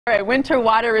All right, winter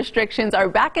water restrictions are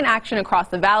back in action across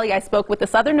the valley. I spoke with the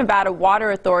Southern Nevada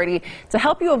Water Authority to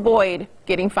help you avoid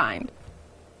getting fined.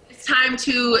 It's time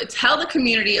to tell the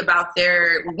community about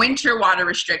their winter water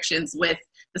restrictions with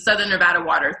the Southern Nevada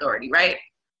Water Authority, right?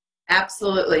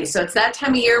 Absolutely. So it's that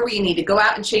time of year where you need to go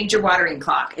out and change your watering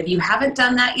clock. If you haven't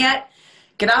done that yet,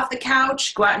 get off the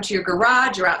couch, go out into your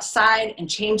garage or outside and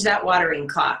change that watering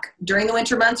clock. During the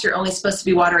winter months, you're only supposed to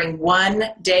be watering 1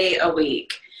 day a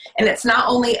week. And it's not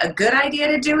only a good idea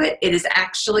to do it, it is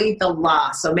actually the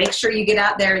law. So make sure you get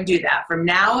out there and do that. From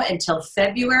now until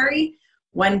February,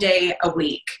 1 day a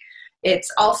week.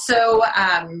 It's also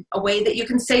a way that you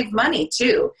can save money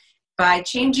too. By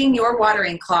changing your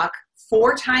watering clock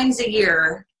 4 times a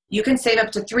year, you can save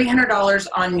up to $300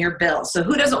 on your bill. So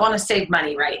who doesn't want to save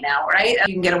money right now, right?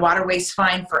 You can get a water waste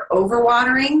fine for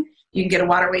overwatering. You can get a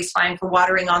water waste fine for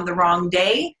watering on the wrong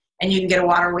day. And you can get a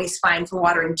water waste fine for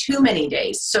watering too many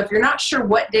days. So if you're not sure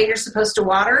what day you're supposed to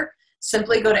water,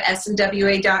 simply go to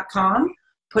SNWA.com,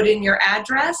 put in your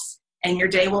address, and your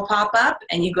day will pop up,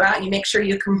 and you go out and you make sure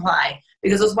you comply.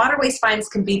 Because those water waste fines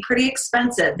can be pretty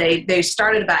expensive. They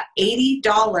start at about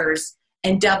 $80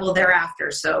 and double thereafter.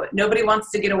 So nobody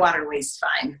wants to get a water waste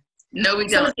fine. No, we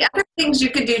don't. Some of the other things you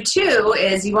could do too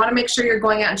is you want to make sure you're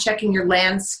going out and checking your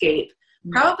landscape,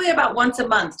 probably about once a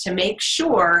month, to make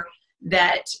sure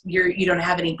that you don't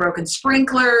have any broken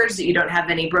sprinklers, that you don't have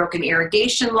any broken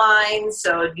irrigation lines.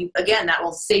 So again, that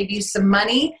will save you some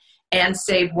money and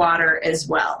save water as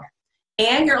well.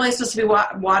 And you're only supposed to be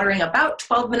watering about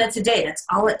 12 minutes a day. That's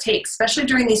all it takes, especially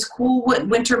during these cool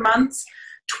winter months.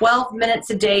 12 minutes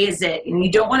a day is it. And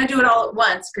you don't want to do it all at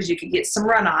once because you could get some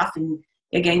runoff. And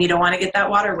again, you don't want to get that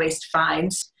water waste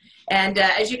fines. And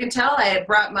as you can tell, I have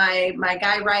brought my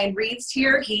guy, Ryan Reeves,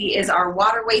 here. He is our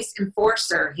water waste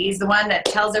enforcer. He's the one that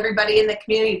tells everybody in the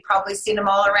community, you've probably seen him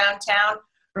all around town,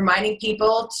 reminding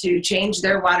people to change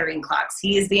their watering clocks.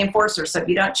 He is the enforcer. So if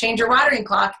you don't change your watering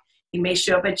clock, he may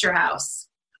show up at your house.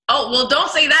 Oh, well, don't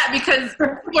say that because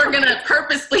we're going to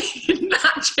purposely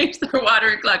not change their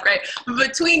watering clock, right? But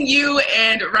between you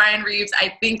and Ryan Reeves,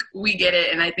 I think we get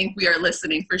it, and I think we are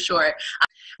listening for sure.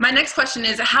 My next question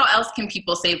is, how else can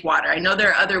people save water? I know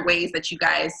there are other ways that you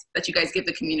guys give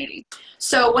the community.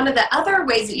 So one of the other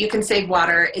ways that you can save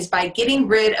water is by getting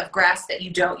rid of grass that you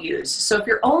don't use. So if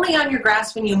you're only on your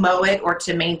grass when you mow it or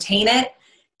to maintain it,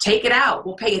 take it out.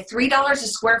 We'll pay you $3 a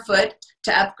square foot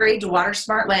to upgrade to Water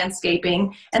Smart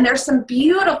Landscaping. And there's some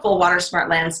beautiful Water Smart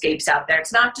landscapes out there.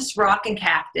 It's not just rock and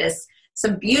cactus.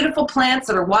 Some beautiful plants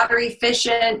that are water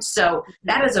efficient. So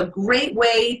that is a great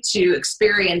way to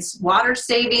experience water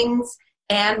savings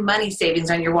and money savings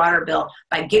on your water bill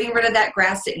by getting rid of that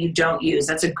grass that you don't use.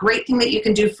 That's a great thing that you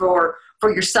can do for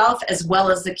yourself as well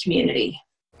as the community.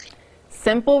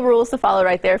 Simple rules to follow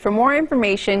right there. For more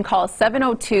information, call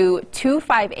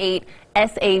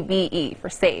 702-258-SAVE for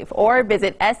SAVE or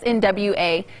visit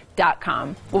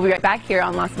SNWA.com. We'll be right back here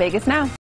on Las Vegas Now.